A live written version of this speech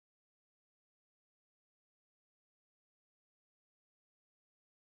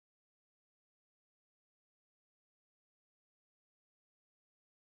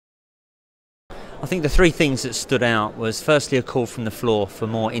I think the three things that stood out was firstly a call from the floor for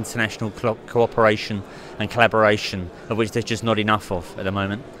more international cooperation and collaboration, of which there's just not enough of at the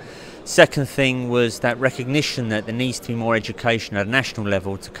moment. Second thing was that recognition that there needs to be more education at a national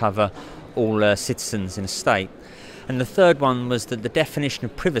level to cover all citizens in a state. And the third one was that the definition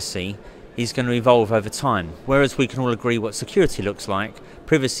of privacy is going to evolve over time. Whereas we can all agree what security looks like,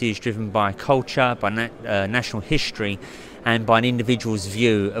 privacy is driven by culture, by national history, and by an individual's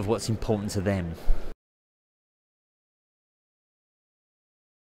view of what's important to them.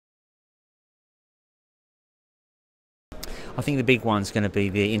 I think the big one's going to be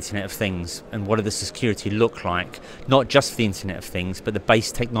the Internet of Things and what does the security look like, not just for the Internet of Things, but the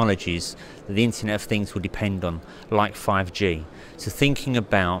base technologies that the Internet of Things will depend on, like 5G. So thinking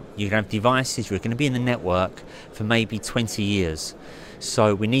about, you're going to have devices, you're going to be in the network for maybe 20 years.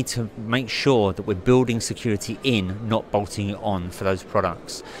 So we need to make sure that we're building security in, not bolting it on for those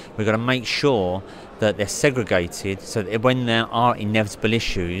products. We've got to make sure that they're segregated so that when there are inevitable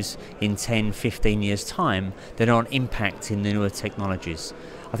issues in 10, 15 years' time, they're not impacting the newer technologies.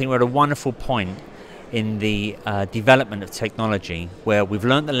 I think we're at a wonderful point in the development of technology where we've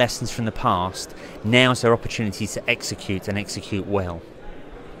learned the lessons from the past. Now's our opportunity to execute and execute well.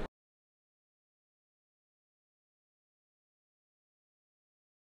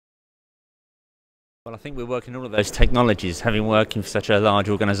 Well, I think we're working all of those technologies, having working for such a large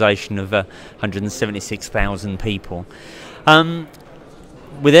organisation of 176,000 people.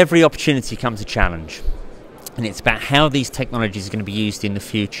 With every opportunity comes a challenge, and it's about how these technologies are going to be used in the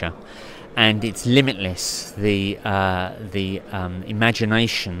future. And it's limitless, the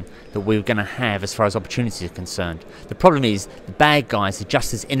imagination that we're going to have as far as opportunities are concerned. The problem is the bad guys are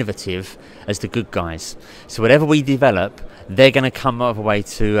just as innovative as the good guys. So whatever we develop, they're going to come up with a way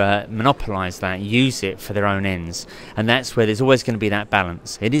to monopolise that, use it for their own ends. And that's where there's always going to be that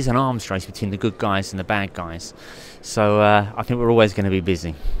balance. It is an arms race between the good guys and the bad guys. So I think we're always going to be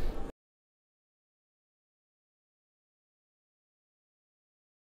busy.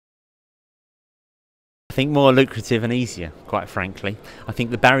 I think more lucrative and easier, quite frankly. I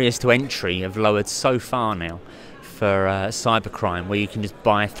think the barriers to entry have lowered so far now for cybercrime, where you can just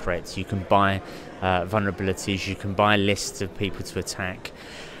buy threats, you can buy vulnerabilities, you can buy lists of people to attack.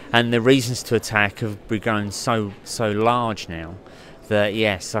 And the reasons to attack have become so large now that,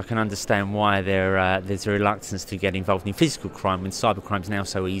 yes, I can understand why there's a reluctance to get involved in physical crime when cybercrime is now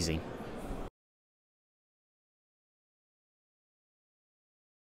so easy.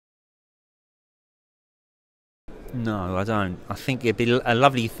 No, I don't. I think it'd be a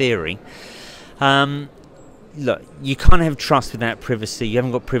lovely theory. Look, you can't have trust without privacy. You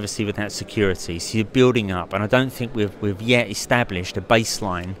haven't got privacy without security. So you're building up, and I don't think we've yet established a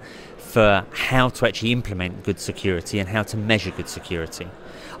baseline for how to actually implement good security and how to measure good security.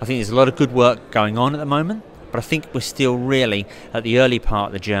 I think there's a lot of good work going on at the moment, but I think we're still really at the early part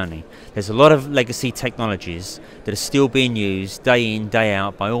of the journey. There's a lot of legacy technologies that are still being used day in, day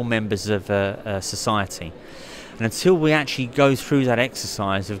out by all members of society. And until we actually go through that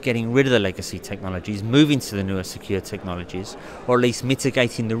exercise of getting rid of the legacy technologies, moving to the newer secure technologies, or at least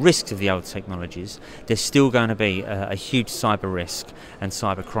mitigating the risks of the old technologies, there's still going to be a huge cyber risk and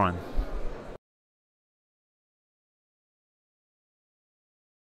cyber crime.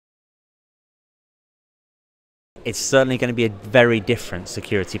 It's certainly going to be a very different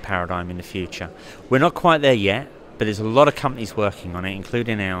security paradigm in the future. We're not quite there yet, but there's a lot of companies working on it,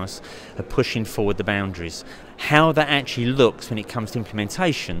 including ours, are pushing forward the boundaries. How that actually looks when it comes to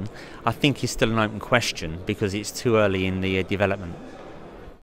implementation, I think is still an open question because it's too early in the development.